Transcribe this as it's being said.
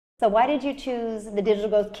So why did you choose the digital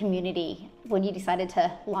growth community when you decided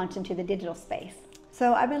to launch into the digital space?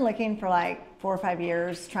 So I've been looking for like 4 or 5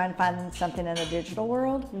 years trying to find something in the digital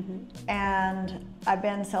world. And I've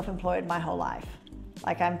been self-employed my whole life.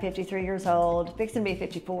 Like I'm 53 years old, fixing to be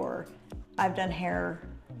 54. I've done hair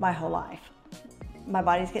my whole life. My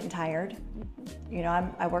body's getting tired. You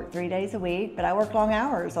know, I work 3 days a week, but I work long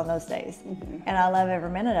hours on those days. And I love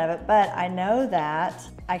every minute of it. But I know that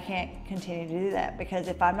I can't continue to do that because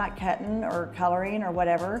if I'm not cutting or coloring or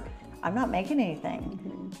whatever, I'm not making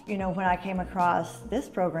anything. You know, when I came across this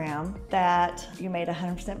program that you made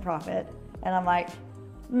 100% profit, and I'm like,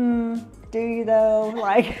 do you though?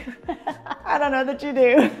 Like, I don't know that you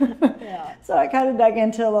do. Yeah. So I kind of dug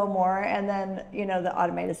into a little more, and then, you know, the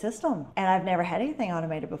automated system. And I've never had anything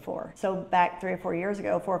automated before. So back 3 or 4 years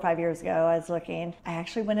ago, 4 or 5 years ago, I was looking, I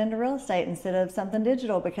actually went into real estate instead of something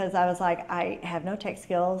digital because I was like, I have no tech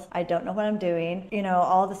skills. I don't know what I'm doing. You know,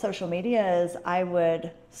 all the social media is I would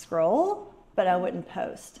scroll, but I wouldn't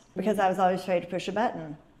post because I was always afraid to push a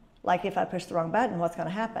button. Like if I push the wrong button, what's going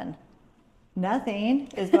to happen? Nothing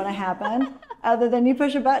is going to happen other than you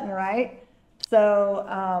push a button, right? So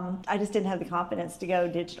I just didn't have the confidence to go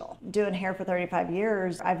digital. Doing hair for 35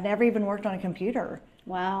 years, I've never even worked on a computer.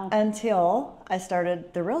 Wow. Until I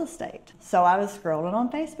started the real estate. So I was scrolling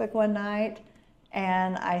on Facebook one night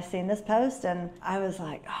and I seen this post and I was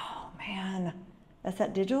like, oh man, that's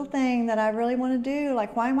that digital thing that I really want to do.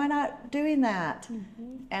 Like, why am I not doing that?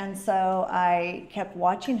 And so I kept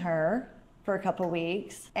watching her for a couple of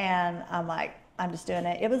weeks and I'm like, I'm just doing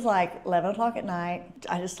it. It was like 11 o'clock at night.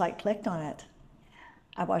 I just like clicked on it.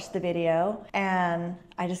 I watched the video and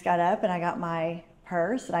I just got up and I got my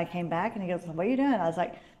purse and I came back and he goes, what are you doing? I was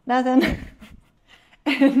like, nothing.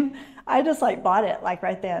 And I just like bought it like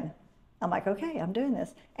right then. I'm like, okay, I'm doing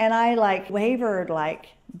this. And I like wavered like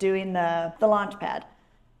doing the launch pad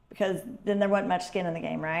because then there wasn't much skin in the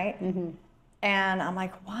game, right? And I'm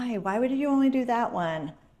like, why? Why would you only do that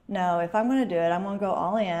one? No, if I'm going to do it, I'm going to go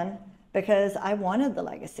all in because I wanted the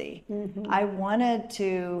legacy. I wanted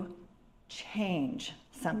to change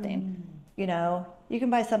something. You know, you can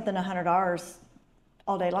buy something $100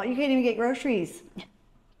 all day long. You can't even get groceries.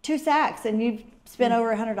 2 sacks and you've spent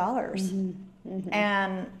over $100.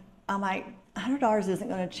 And I'm like, $100 isn't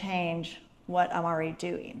going to change what I'm already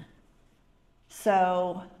doing.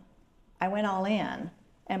 So I went all in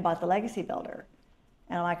and bought the Legacy Builder.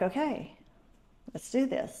 And I'm like, okay, let's do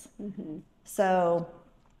this. So,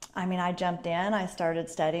 I mean, I jumped in, I started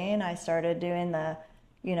studying, I started doing the,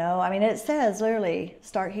 you know, I mean, it says literally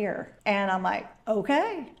start here. And I'm like,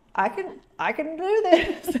 okay, I can do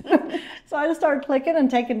this. So I just started clicking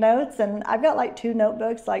and taking notes and I've got like 2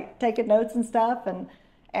 notebooks, like taking notes and stuff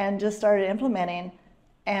and just started implementing.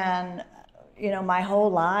 And, you know, my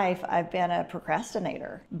whole life I've been a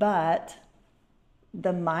procrastinator, but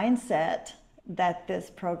the mindset that this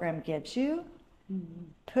program gives you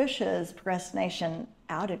pushes procrastination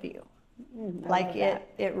out of you. Like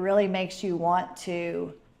it really makes you want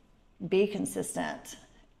to be consistent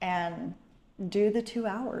and do the 2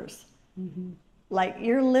 hours. Like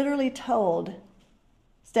you're literally told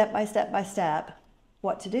step by step by step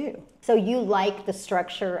what to do. So you like the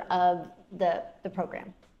structure of the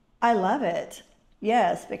program? I love it.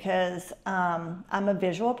 Yes, because I'm a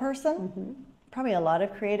visual person. Probably a lot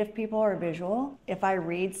of creative people are visual. If I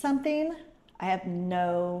read something, I have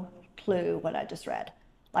no clue what I just read.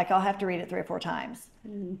 Like I'll have to read it 3 or 4 times.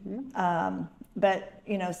 But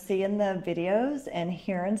you know, seeing the videos and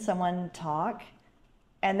hearing someone talk,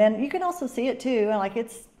 and then you can also see it too. And like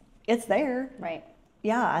it's there. Right.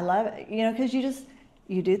 Yeah, I love it. You know, because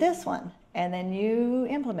you do this one and then you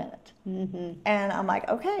implement it. And I'm like,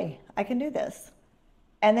 okay, I can do this.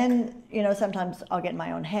 And then, you know, sometimes I'll get in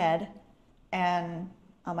my own head and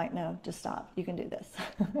I'm like, no, just stop. You can do this.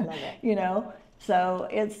 Love it. You know, so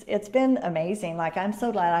it's been amazing. Like, I'm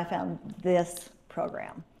so glad I found this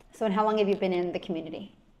program. So, and how long have you been in the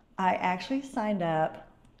community? I actually signed up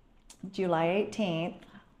July 18th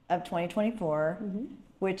of 2024,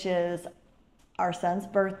 which is our son's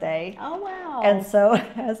birthday. Oh, wow. And so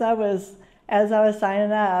as I was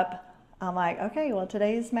signing up, I'm like, okay, well,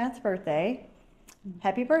 today's Matt's birthday.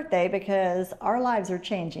 Happy birthday, because our lives are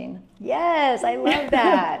changing. Yes, I love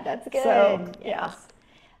that. That's good. So, yes.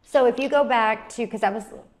 So if you go back to, because that was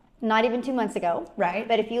not even 2 months ago. Right.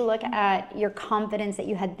 But if you look at your confidence that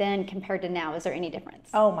you had then compared to now, is there any difference?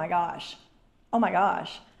 Oh my gosh. Oh my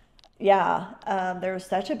gosh. Yeah, there's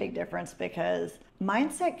such a big difference because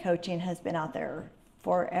mindset coaching has been out there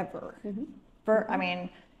forever. I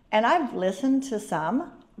mean, and I've listened to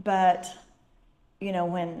some, but you know,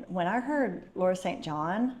 when I heard Laura St.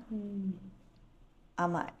 John,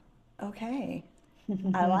 I'm like, okay,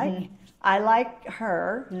 I like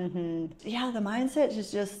her. Yeah, the mindset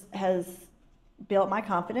just has built my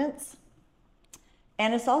confidence.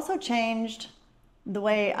 And it's also changed the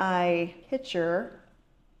way I picture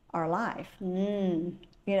our life. You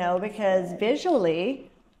know, because visually,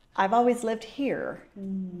 I've always lived here.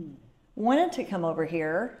 Wanted to come over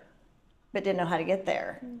here, but didn't know how to get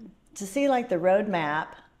there. To see like the roadmap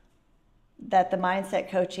that the mindset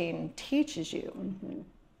coaching teaches you.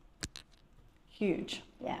 Huge.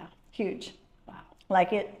 Yeah. Huge. Wow.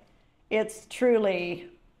 Like it's truly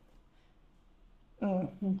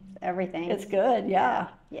Everything. it's good. Yeah.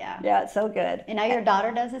 Yeah. Yeah, it's so good. And now your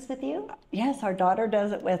daughter does this with you? Yes, our daughter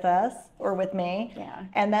does it with us or with me. Yeah.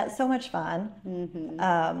 And that's so much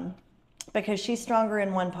fun. Because she's stronger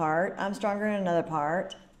in one part, I'm stronger in another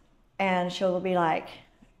part. And she'll be like,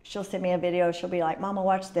 she'll send me a video, she'll be like, Mama,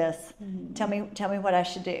 watch this. Tell me what I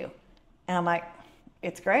should do. And I'm like,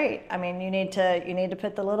 it's great. I mean, you need to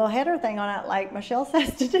put the little header thing on it like Michelle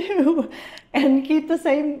says to do and keep the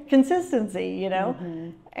same consistency, you know?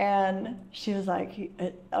 And she was like,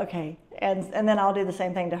 okay. And then I'll do the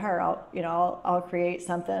same thing to her. I'll create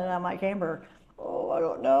something and I'm like, Amber, oh, I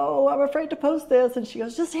don't know. I'm afraid to post this. And she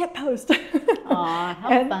goes, just hit post. Aw,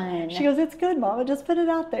 how fun. She goes, it's good, Mama. Just put it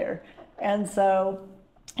out there. And so,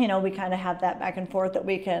 you know, we kind of have that back and forth that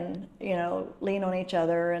we can, you know, lean on each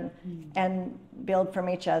other and build from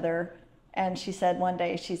each other. And she said one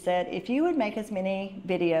day, she said, if you would make as many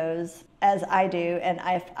videos as I do, and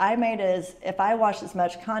if I watched as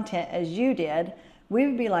much content as you did, we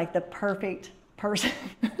would be like the perfect person.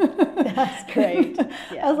 That's great.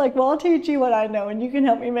 Yeah. I was like, well, I'll teach you what I know and you can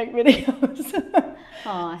help me make videos.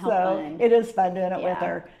 Aw, how So fun. it is fun doing it with Yeah.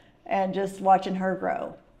 her and just watching her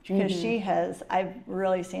grow. Because I've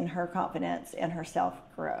really seen her confidence in herself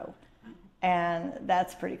grow. And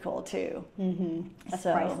that's pretty cool too. That's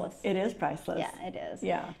So priceless. it is priceless. Yeah, it is.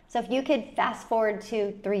 Yeah. So if you could fast forward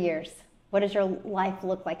to 3 years, what does your life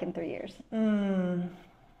look like in 3 years?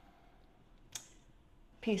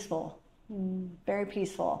 Peaceful. Very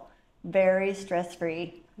peaceful. Very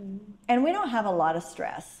stress-free. And we don't have a lot of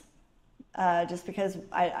stress just because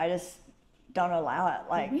I just don't allow it.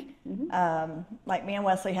 Like me and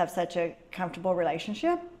Wesley have such a comfortable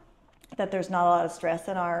relationship that there's not a lot of stress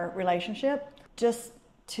in our relationship. Just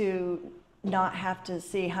to not have to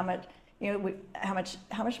see how much, you know, how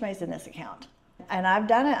much money's in this account. And I've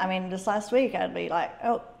done it. I mean, just last week I'd be like,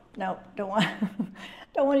 oh no, don't want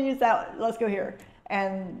to use that. Let's go here.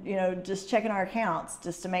 And you know, just checking our accounts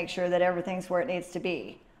just to make sure that everything's where it needs to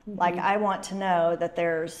be. Like I want to know that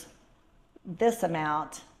there's this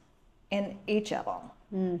amount in each of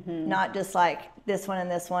them, not just like this one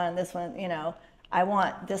and this one and this one, you know, I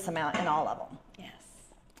want this amount in all of them. Yes.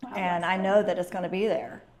 Wow, And I know that it's going to be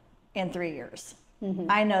there in 3 years.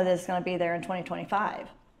 I know that it's going to be there in 2025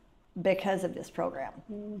 because of this program.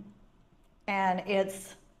 And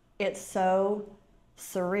it's so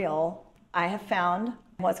surreal. I have found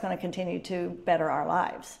what's going to continue to better our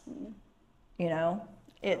lives. You know,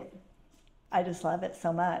 I just love it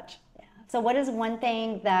so much. So what is one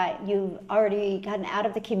thing that you've already gotten out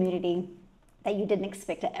of the community that you didn't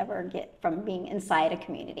expect to ever get from being inside a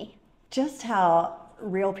community? Just how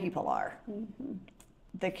real people are.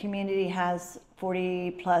 The community has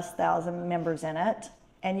 40,000+ members in it,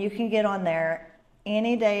 and you can get on there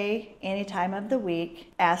any day, any time of the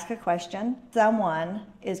week, ask a question. Someone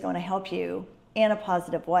is going to help you in a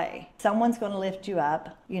positive way. Someone's going to lift you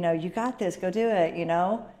up. You know, you got this, go do it, you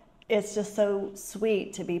know. It's just so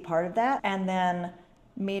sweet to be part of that. And then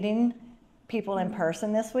meeting people in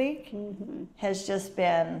person this week has just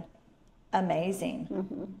been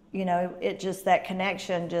amazing. You know, that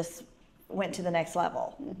connection just went to the next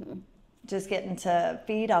level. Just getting to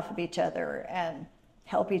feed off of each other and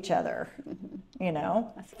help each other, you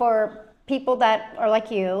know. For people that are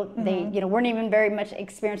like you, they weren't even very much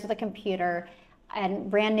experienced with a computer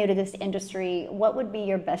and brand new to this industry, what would be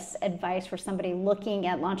your best advice for somebody looking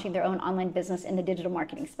at launching their own online business in the digital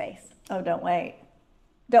marketing space? Oh, don't wait.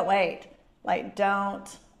 Don't wait. Like,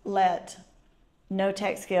 don't let no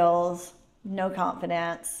tech skills, no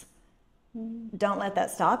confidence, don't let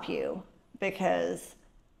that stop you, because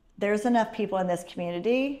there's enough people in this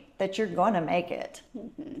community that you're going to make it.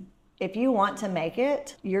 If you want to make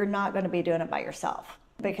it, you're not going to be doing it by yourself,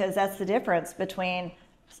 because that's the difference between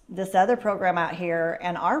this other program out here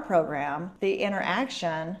and our program. The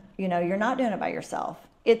interaction, you know, you're not doing it by yourself.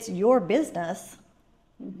 It's your business,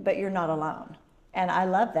 but you're not alone. And I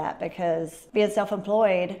love that, because being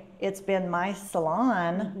self-employed, it's been my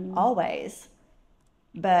salon always,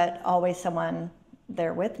 but always someone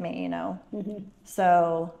there with me, you know.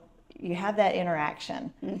 So you have that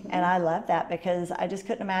interaction. And I love that because I just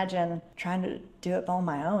couldn't imagine trying to do it on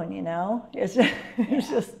my own, you know? It's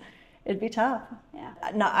just it'd be tough. Yeah.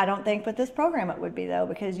 No, I don't think with this program it would be though,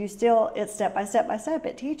 because it's step by step by step,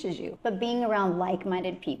 it teaches you. But being around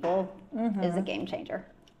like-minded people is a game changer.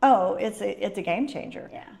 Oh, it's a game changer.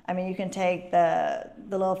 Yeah. I mean, you can take the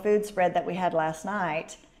little food spread that we had last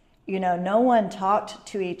night. You know, no one talked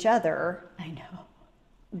to each other. I know.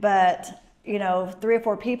 But, you know, 3 or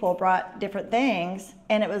 4 people brought different things,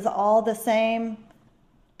 and it was all the same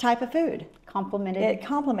type of food. Complimented. It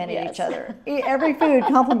complemented Yes. each other. Every food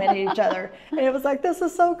complemented each other. And it was like, this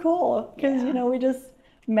is so cool. Because, you know, we just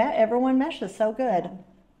everyone meshes so good.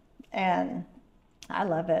 And I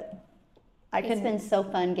love it. It's been so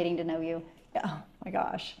fun getting to know you. Oh my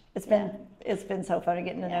gosh. It's been so fun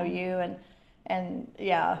getting to know you, and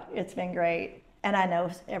yeah, it's been great. And I know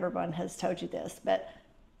everyone has told you this, but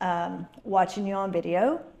watching you on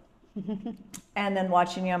video and then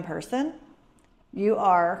watching you in person, you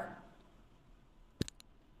are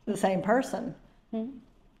the same person.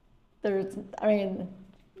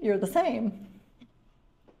 You're the same.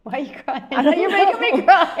 Why are you crying? I know you're making me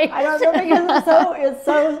cry. I don't know,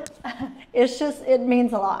 because it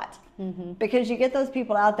means a lot. Because you get those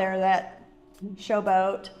people out there that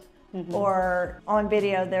showboat or on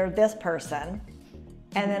video they're this person,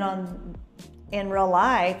 and then in real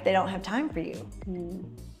life they don't have time for you.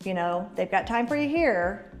 You know, they've got time for you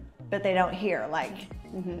here, but they don't here. Like,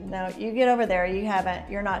 no, you get over there,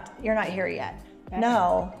 you're not here yet. Right.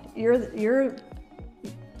 No, you're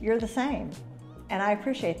the same. And I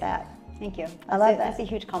appreciate that. Thank you. I love that. That's a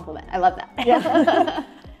huge compliment. I love that. Yeah.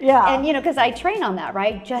 Yeah. And you know, because I train on that,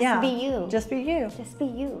 right? Just be you. Just be you. Just be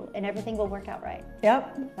you, and everything will work out right.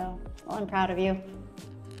 Yep. So, well, I'm proud of you.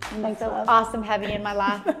 Thanks, so love. awesome having you in my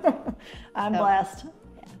life. I'm blessed.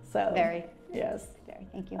 Yeah. So Very. Yes. Very.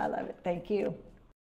 Thank you. I love it. Thank you.